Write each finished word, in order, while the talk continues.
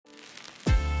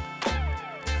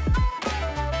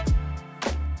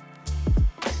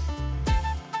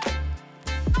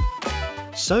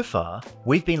So far,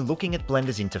 we've been looking at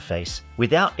Blender's interface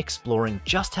without exploring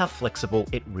just how flexible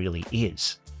it really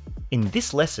is. In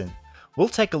this lesson, we'll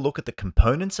take a look at the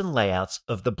components and layouts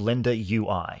of the Blender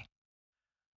UI.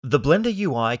 The Blender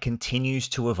UI continues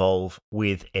to evolve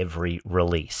with every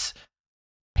release.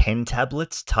 Pen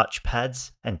tablets,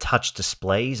 touchpads, and touch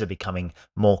displays are becoming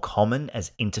more common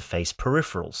as interface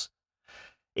peripherals.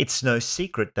 It's no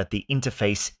secret that the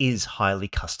interface is highly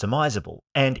customizable,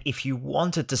 and if you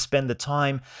wanted to spend the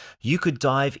time, you could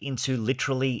dive into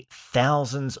literally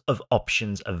thousands of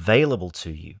options available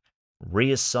to you.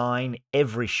 Reassign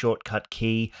every shortcut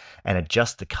key and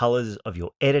adjust the colors of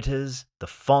your editors, the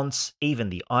fonts, even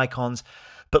the icons.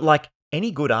 But like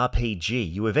any good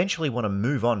RPG, you eventually want to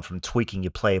move on from tweaking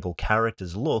your playable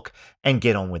character's look and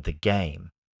get on with the game.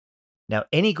 Now,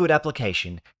 any good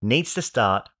application needs to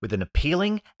start with an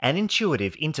appealing and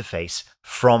intuitive interface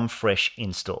from fresh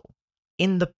install.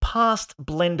 In the past,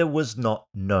 Blender was not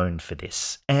known for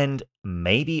this, and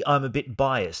maybe I'm a bit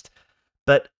biased,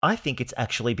 but I think it's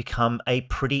actually become a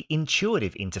pretty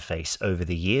intuitive interface over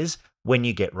the years when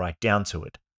you get right down to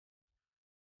it.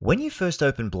 When you first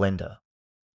open Blender,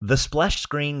 the splash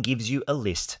screen gives you a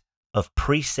list of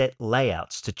preset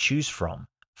layouts to choose from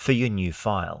for your new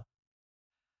file.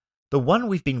 The one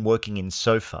we've been working in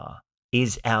so far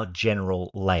is our general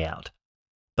layout,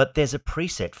 but there's a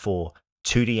preset for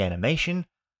 2D animation,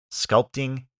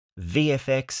 sculpting,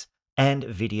 VFX, and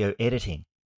video editing.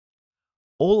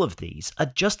 All of these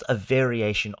are just a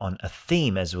variation on a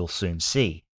theme, as we'll soon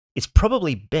see. It's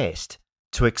probably best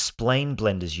to explain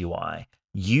Blender's UI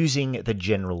using the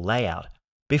general layout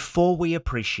before we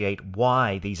appreciate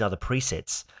why these other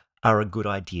presets are a good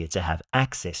idea to have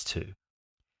access to.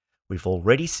 We've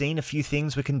already seen a few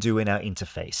things we can do in our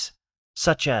interface,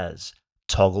 such as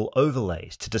toggle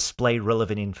overlays to display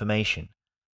relevant information,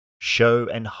 show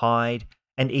and hide,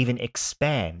 and even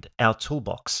expand our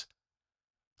toolbox.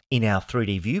 In our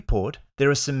 3D viewport, there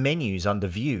are some menus under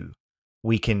View.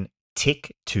 We can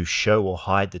tick to show or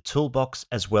hide the toolbox,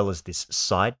 as well as this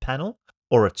side panel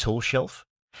or a tool shelf,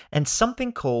 and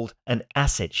something called an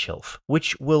asset shelf,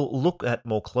 which we'll look at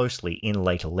more closely in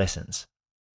later lessons.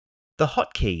 The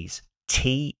hotkeys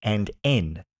T and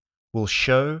N will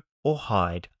show or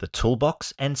hide the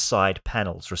toolbox and side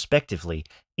panels respectively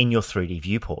in your 3D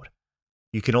viewport.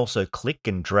 You can also click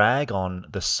and drag on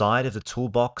the side of the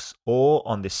toolbox or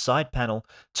on this side panel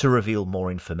to reveal more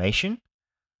information.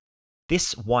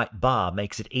 This white bar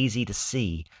makes it easy to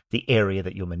see the area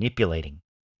that you're manipulating.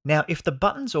 Now, if the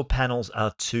buttons or panels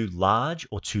are too large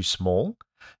or too small,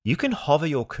 you can hover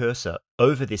your cursor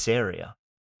over this area,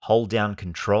 hold down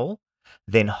Control,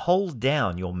 then hold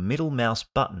down your middle mouse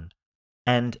button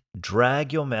and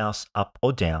drag your mouse up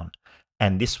or down,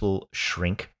 and this will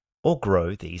shrink or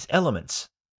grow these elements.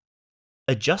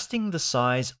 Adjusting the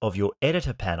size of your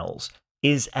editor panels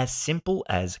is as simple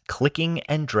as clicking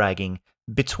and dragging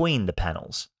between the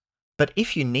panels. But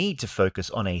if you need to focus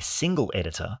on a single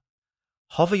editor,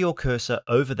 hover your cursor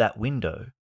over that window,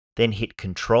 then hit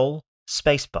Control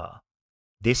Spacebar.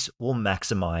 This will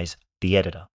maximize the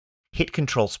editor. Hit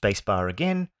Control Spacebar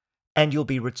again, and you'll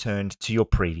be returned to your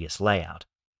previous layout.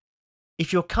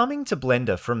 If you're coming to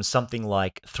Blender from something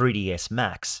like 3ds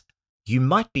Max, you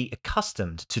might be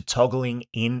accustomed to toggling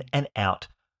in and out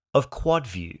of quad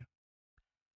view.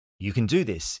 You can do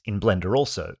this in Blender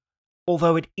also,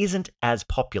 although it isn't as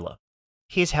popular.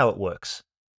 Here's how it works.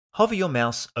 Hover your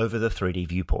mouse over the 3D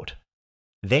viewport.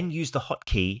 Then use the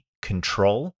hotkey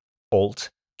Control, Alt,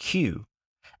 Q,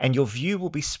 and your view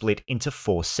will be split into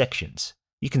 4 sections.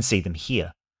 You can see them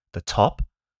here: the top,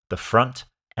 the front,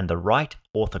 and the right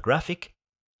orthographic,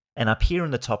 and up here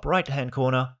in the top right-hand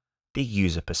corner, the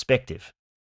user perspective.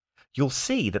 You'll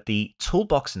see that the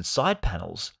toolbox and side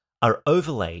panels are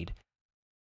overlaid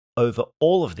over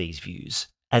all of these views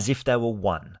as if they were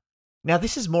one. Now,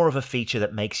 this is more of a feature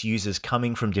that makes users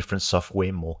coming from different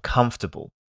software more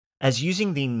comfortable, as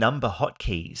using the number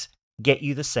hotkeys get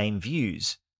you the same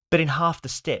views, but in half the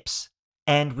steps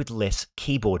and with less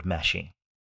keyboard mashing.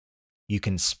 You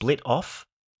can split off,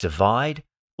 divide,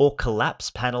 or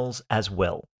collapse panels as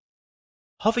well.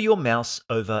 Hover your mouse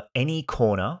over any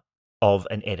corner of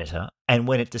an editor, and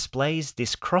when it displays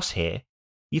this crosshair,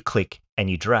 you click and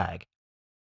you drag.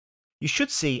 You should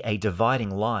see a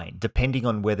dividing line depending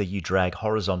on whether you drag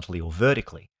horizontally or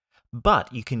vertically,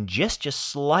 but you can gesture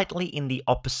slightly in the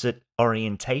opposite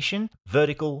orientation,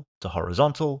 vertical to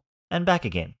horizontal, and back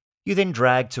again. You then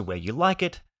drag to where you like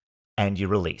it, and you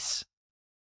release.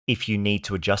 If you need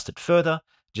to adjust it further,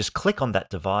 just click on that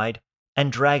divide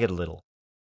and drag it a little.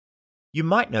 You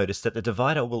might notice that the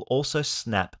divider will also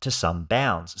snap to some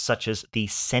bounds, such as the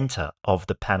center of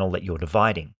the panel that you're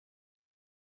dividing.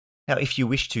 Now, if you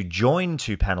wish to join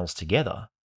two panels together,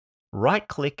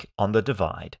 right-click on the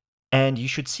divide, and you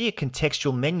should see a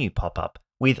contextual menu pop up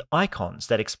with icons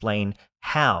that explain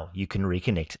how you can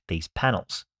reconnect these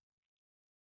panels.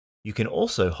 You can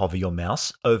also hover your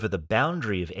mouse over the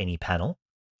boundary of any panel,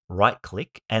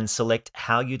 right-click, and select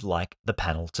how you'd like the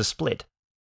panel to split.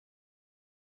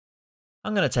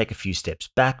 I'm going to take a few steps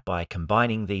back by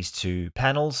combining these two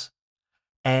panels,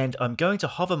 and I'm going to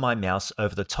hover my mouse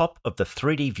over the top of the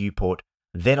 3D viewport,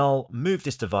 then I'll move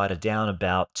this divider down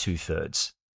about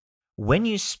 2/3. When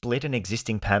you split an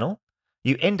existing panel,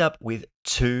 you end up with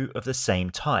two of the same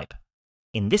type.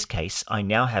 In this case, I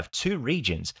now have two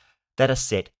regions that are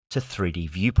set to 3D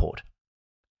viewport.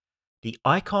 The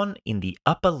icon in the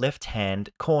upper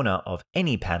left-hand corner of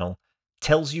any panel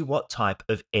tells you what type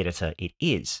of editor it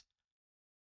is.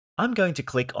 I'm going to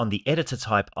click on the editor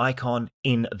type icon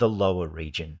in the lower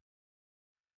region.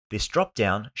 This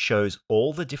drop-down shows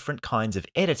all the different kinds of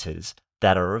editors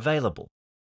that are available.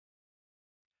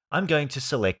 I'm going to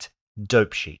select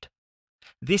Dope Sheet.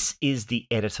 This is the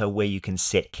editor where you can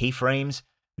set keyframes,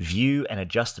 view and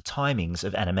adjust the timings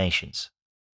of animations.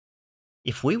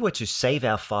 If we were to save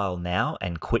our file now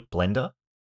and quit Blender,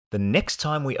 the next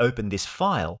time we open this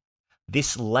file,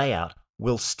 this layout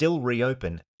will still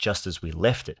reopen just as we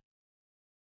left it.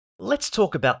 Let's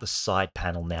talk about the side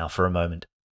panel now for a moment.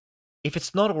 If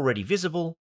it's not already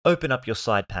visible, open up your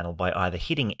side panel by either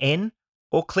hitting N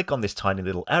or click on this tiny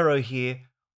little arrow here,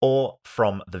 or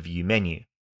from the View menu.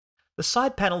 The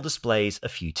side panel displays a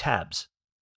few tabs.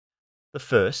 The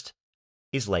first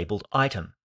is labeled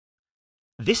Item.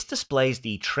 This displays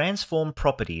the transform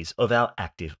properties of our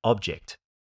active object.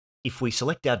 If we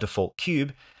select our default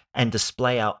cube and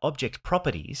display our object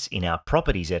properties in our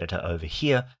properties editor over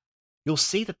here, you'll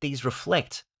see that these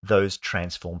reflect those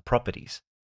transform properties.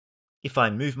 If I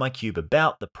move my cube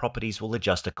about, the properties will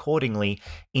adjust accordingly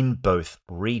in both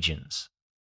regions.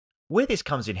 Where this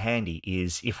comes in handy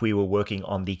is if we were working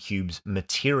on the cube's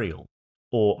material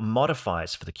or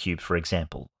modifiers for the cube, for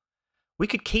example. We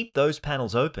could keep those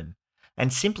panels open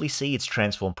and simply see its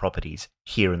transform properties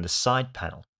here in the side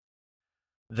panel.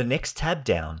 The next tab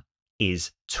down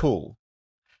is Tool.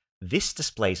 This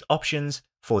displays options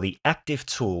for the active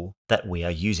tool that we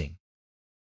are using.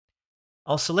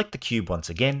 I'll select the cube once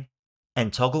again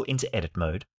and toggle into edit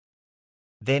mode,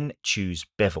 then choose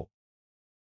Bevel.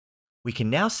 We can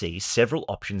now see several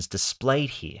options displayed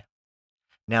here.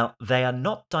 Now, they are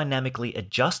not dynamically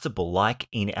adjustable like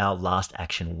in our last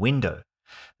action window.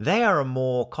 They are a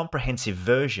more comprehensive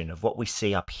version of what we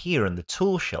see up here in the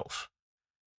tool shelf.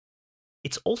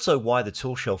 It's also why the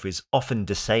tool shelf is often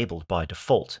disabled by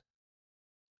default.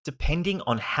 Depending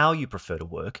on how you prefer to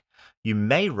work, you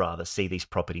may rather see these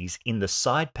properties in the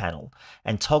side panel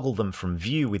and toggle them from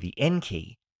view with the N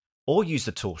key, or use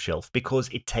the tool shelf because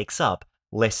it takes up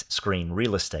less screen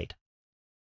real estate.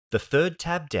 The third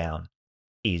tab down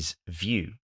is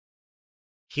View.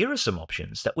 Here are some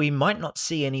options that we might not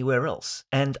see anywhere else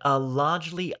and are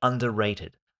largely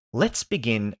underrated. Let's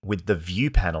begin with the View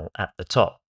panel at the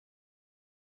top.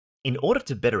 In order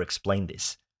to better explain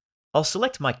this, I'll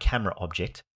select my camera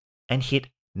object and hit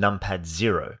numpad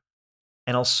 0,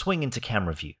 and I'll swing into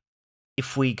camera view.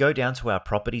 If we go down to our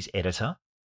properties editor,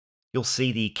 you'll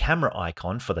see the camera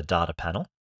icon for the data panel.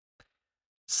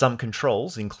 Some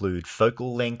controls include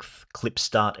focal length, clip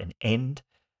start and end.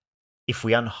 If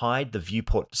we unhide the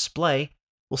viewport display,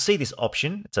 we'll see this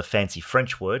option. It's a fancy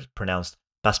French word pronounced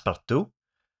passe-partout.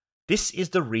 This is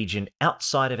the region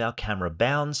outside of our camera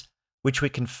bounds, which we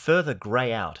can further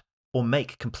grey out or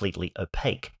make completely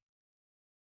opaque.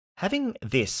 Having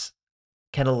this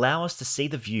can allow us to see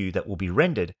the view that will be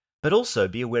rendered, but also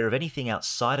be aware of anything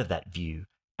outside of that view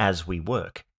as we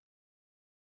work.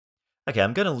 Okay,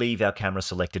 I'm going to leave our camera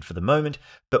selected for the moment,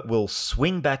 but we'll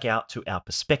swing back out to our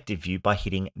perspective view by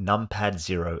hitting numpad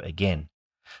 0 again.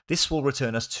 This will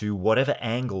return us to whatever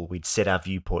angle we'd set our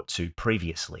viewport to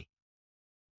previously.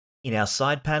 In our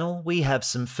side panel, we have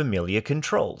some familiar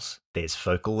controls. There's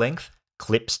focal length,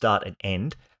 clip start and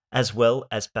end, as well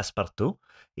as passe-partout.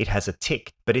 It has a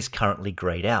tick, but is currently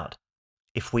grayed out.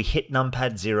 If we hit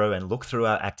numpad 0 and look through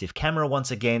our active camera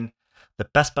once again, the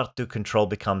passe-partout control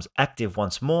becomes active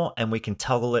once more and we can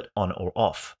toggle it on or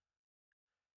off.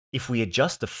 If we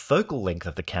adjust the focal length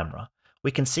of the camera,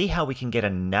 we can see how we can get a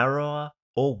narrower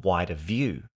or wider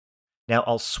view. Now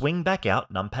I'll swing back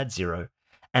out numpad 0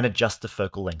 and adjust the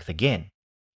focal length again.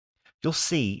 You'll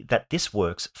see that this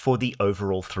works for the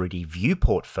overall 3D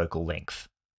viewport focal length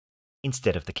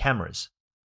instead of the camera's.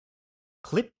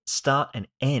 Clip, start, and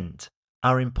end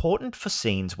are important for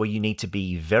scenes where you need to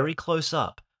be very close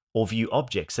up or view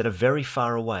objects that are very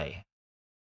far away.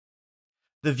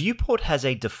 The viewport has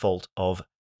a default of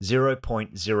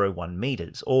 0.01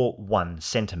 meters or 1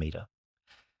 centimeter.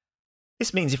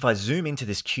 This means if I zoom into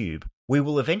this cube, we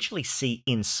will eventually see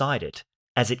inside it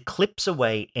as it clips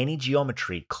away any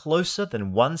geometry closer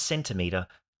than 1 centimeter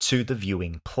to the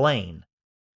viewing plane.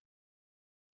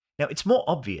 Now, it's more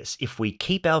obvious if we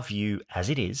keep our view as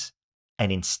it is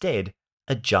and instead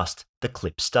adjust the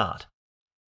clip start.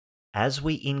 As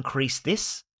we increase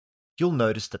this, you'll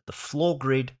notice that the floor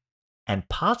grid and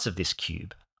parts of this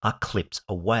cube are clipped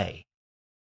away.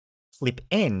 Clip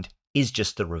end is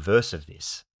just the reverse of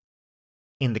this.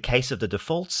 In the case of the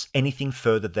defaults, anything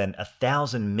further than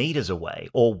 1,000 meters away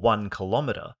or 1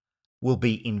 kilometer will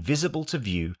be invisible to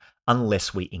view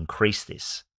unless we increase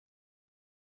this.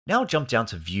 Now I'll jump down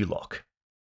to view lock,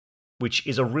 which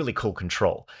is a really cool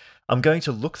control. I'm going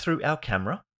to look through our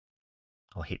camera.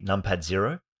 I'll hit numpad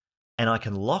 0, and I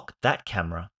can lock that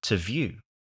camera to view.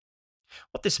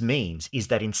 What this means is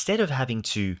that instead of having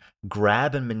to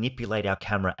grab and manipulate our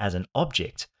camera as an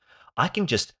object, I can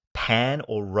just pan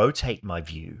or rotate my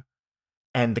view,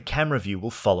 and the camera view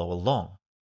will follow along.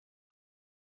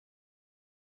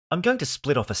 I'm going to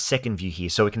split off a second view here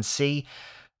so we can see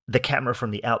the camera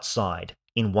from the outside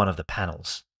in one of the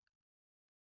panels.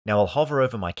 Now I'll hover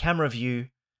over my camera view,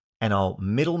 and I'll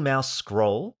middle mouse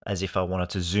scroll as if I wanted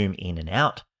to zoom in and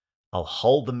out. I'll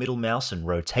hold the middle mouse and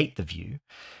rotate the view,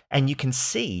 and you can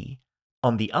see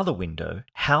on the other window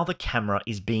how the camera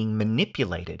is being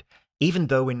manipulated, even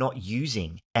though we're not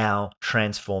using our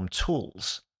transform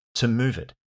tools to move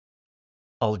it.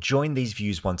 I'll join these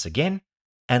views once again,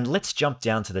 and let's jump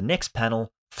down to the next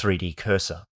panel, 3D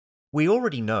cursor. We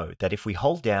already know that if we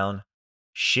hold down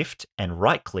Shift and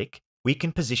right click, we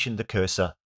can position the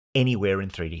cursor anywhere in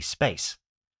 3D space.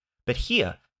 But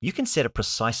here, you can set a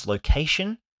precise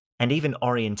location and even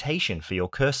orientation for your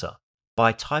cursor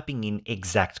by typing in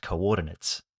exact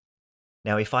coordinates.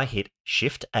 Now, if I hit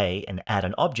Shift A and add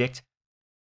an object,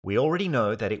 we already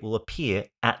know that it will appear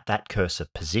at that cursor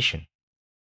position.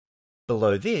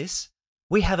 Below this,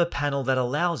 we have a panel that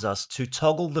allows us to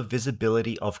toggle the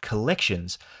visibility of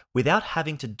collections without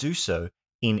having to do so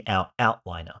in our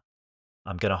outliner.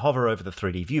 I'm going to hover over the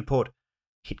 3D viewport,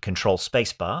 hit Control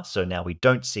Spacebar, so now we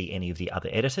don't see any of the other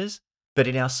editors, but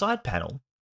in our side panel,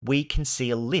 we can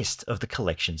see a list of the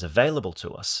collections available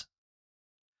to us.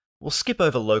 We'll skip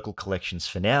over local collections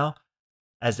for now,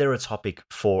 as they're a topic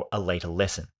for a later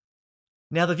lesson.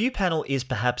 Now, the View panel is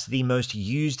perhaps the most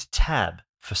used tab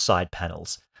for side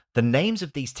panels. The names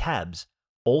of these tabs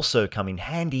also come in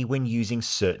handy when using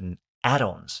certain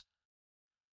add-ons.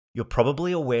 You're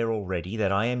probably aware already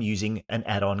that I am using an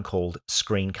add-on called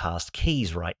Screencast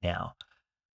Keys right now.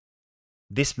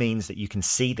 This means that you can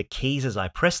see the keys as I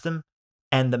press them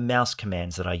and the mouse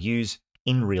commands that I use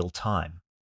in real time.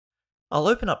 I'll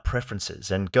open up Preferences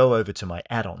and go over to my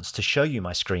add-ons to show you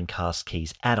my Screencast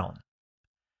Keys add-on.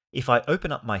 If I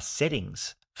open up my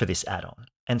settings for this add-on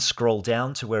and scroll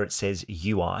down to where it says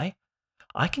UI,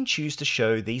 I can choose to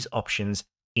show these options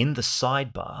in the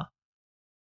sidebar,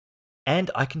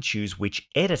 and I can choose which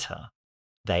editor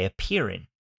they appear in.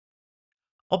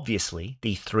 Obviously,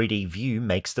 the 3D view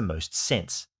makes the most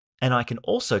sense, and I can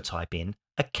also type in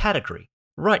a category.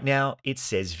 Right now, it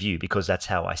says View because that's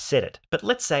how I set it, but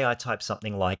let's say I type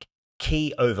something like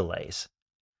Key Overlays.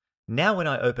 Now when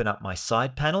I open up my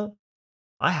side panel,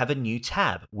 I have a new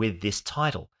tab with this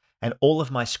title, and all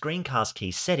of my Screencast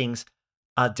Key settings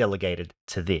are delegated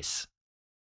to this.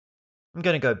 I'm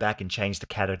going to go back and change the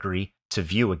category to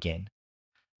View again.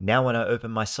 Now when I open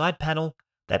my side panel,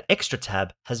 that extra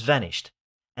tab has vanished,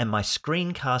 and my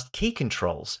Screencast Key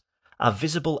controls are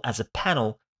visible as a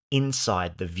panel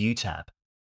inside the View tab.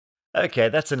 Okay,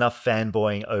 that's enough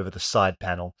fanboying over the side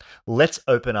panel. Let's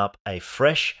open up a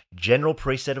fresh general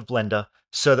preset of Blender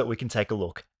so that we can take a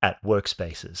look at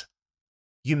workspaces.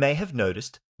 You may have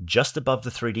noticed, just above the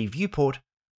 3D viewport,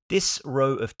 this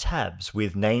row of tabs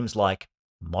with names like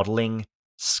Modeling,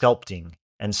 Sculpting,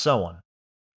 and so on.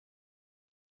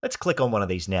 Let's click on one of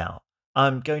these now.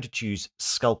 I'm going to choose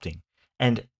Sculpting,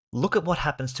 and look at what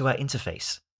happens to our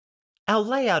interface. Our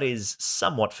layout is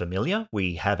somewhat familiar.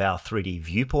 We have our 3D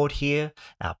viewport here,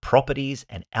 our properties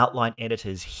and outline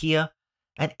editors here,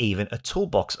 and even a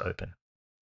toolbox open.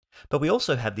 But we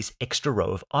also have this extra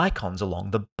row of icons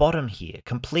along the bottom here,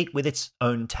 complete with its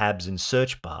own tabs and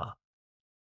search bar.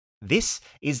 This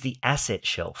is the asset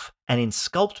shelf, and in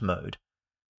sculpt mode,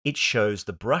 it shows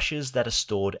the brushes that are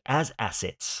stored as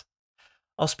assets.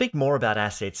 I'll speak more about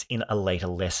assets in a later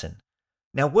lesson.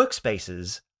 Now,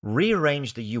 workspaces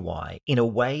rearrange the UI in a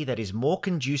way that is more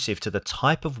conducive to the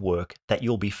type of work that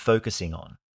you'll be focusing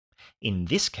on. In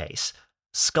this case,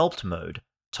 Sculpt mode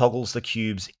toggles the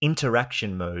cube's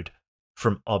interaction mode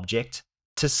from Object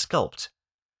to Sculpt,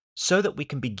 so that we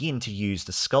can begin to use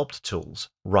the Sculpt tools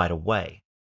right away.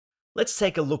 Let's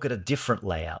take a look at a different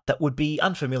layout that would be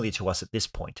unfamiliar to us at this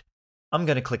point. I'm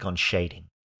going to click on Shading.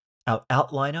 Our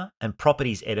Outliner and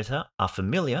Properties Editor are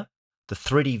familiar. The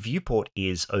 3D viewport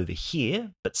is over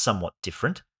here, but somewhat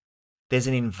different. There's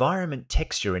an environment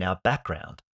texture in our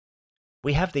background.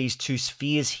 We have these two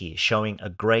spheres here showing a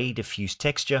grey diffuse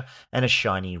texture and a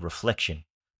shiny reflection.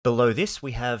 Below this,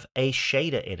 we have a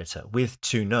shader editor with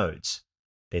two nodes.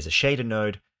 There's a shader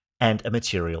node and a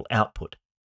material output.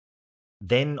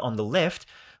 Then on the left,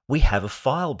 we have a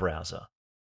file browser.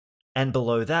 And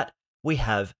below that, we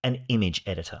have an image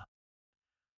editor.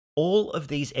 All of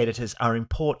these editors are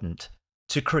important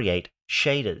to create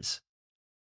shaders,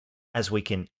 as we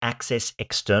can access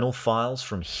external files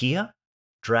from here,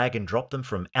 drag and drop them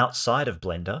from outside of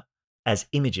Blender as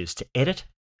images to edit,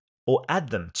 or add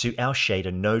them to our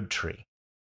shader node tree.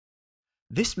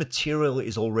 This material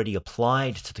is already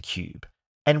applied to the cube,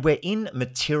 and we're in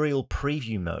material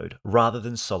preview mode rather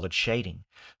than solid shading,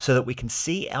 so that we can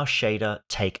see our shader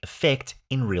take effect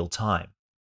in real time.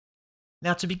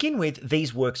 Now, to begin with,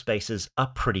 these workspaces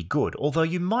are pretty good, although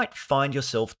you might find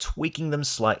yourself tweaking them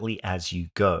slightly as you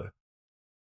go.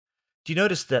 Do you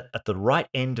notice that at the right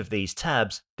end of these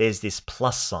tabs, there's this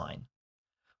plus sign?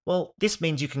 Well, this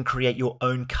means you can create your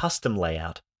own custom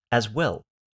layout as well.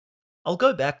 I'll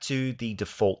go back to the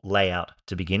default layout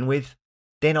to begin with,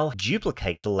 then I'll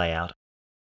duplicate the layout.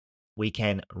 We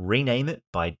can rename it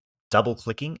by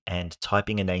double-clicking and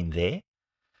typing a name there.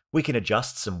 We can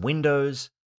adjust some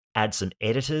windows, add some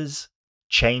editors,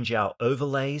 change our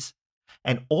overlays,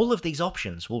 and all of these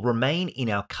options will remain in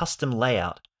our custom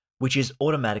layout, which is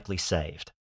automatically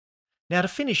saved. Now, to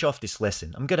finish off this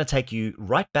lesson, I'm going to take you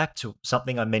right back to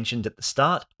something I mentioned at the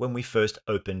start when we first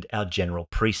opened our general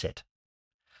preset.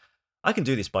 I can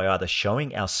do this by either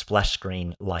showing our splash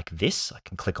screen like this. I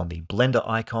can click on the Blender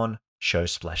icon, Show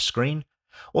Splash Screen,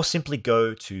 or simply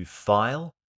go to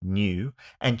File, New,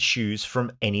 and choose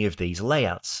from any of these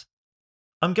layouts.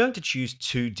 I'm going to choose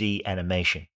 2D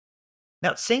animation.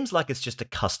 Now, it seems like it's just a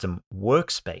custom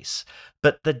workspace,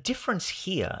 but the difference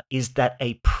here is that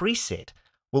a preset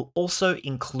will also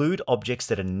include objects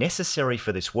that are necessary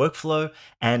for this workflow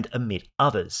and omit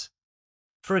others.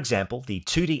 For example, the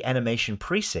 2D animation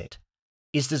preset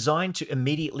is designed to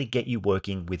immediately get you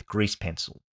working with grease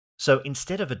pencil. So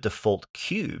instead of a default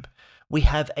cube, we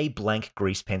have a blank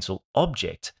grease pencil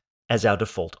object as our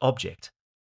default object.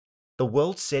 The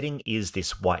world setting is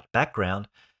this white background,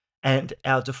 and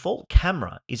our default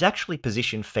camera is actually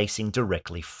positioned facing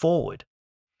directly forward.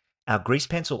 Our grease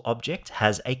pencil object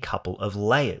has a couple of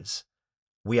layers.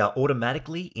 We are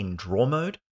automatically in draw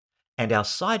mode, and our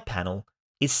side panel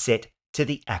is set to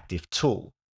the active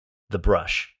tool, the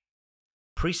brush.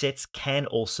 Presets can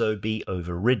also be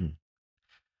overridden.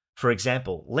 For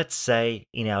example, let's say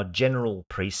in our general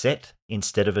preset,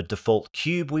 instead of a default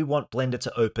cube, we want Blender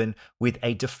to open with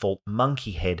a default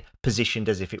monkey head positioned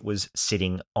as if it was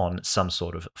sitting on some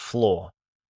sort of floor.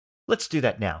 Let's do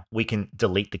that now. We can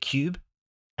delete the cube,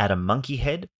 add a monkey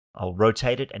head, I'll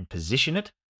rotate it and position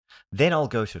it. Then I'll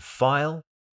go to File,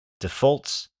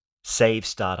 Defaults, Save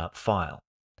Startup File.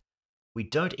 We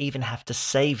don't even have to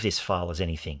save this file as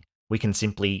anything. We can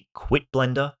simply quit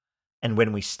Blender, and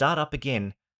when we start up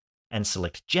again and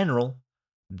select General,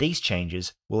 these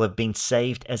changes will have been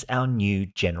saved as our new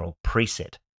general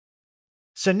preset.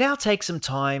 So now take some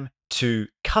time to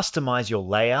customize your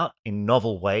layout in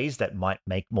novel ways that might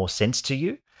make more sense to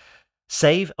you,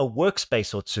 save a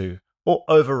workspace or two, or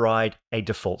override a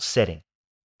default setting.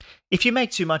 If you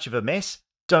make too much of a mess,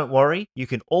 don't worry, you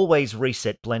can always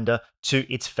reset Blender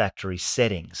to its factory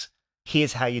settings.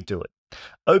 Here's how you do it.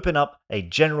 Open up a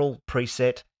general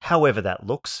preset, however that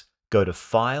looks, go to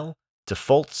File,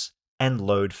 Defaults, and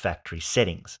load factory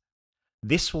settings.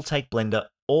 This will take Blender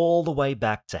all the way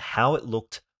back to how it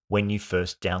looked when you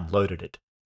first downloaded it.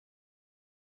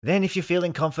 Then if you're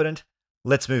feeling confident,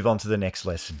 let's move on to the next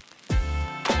lesson.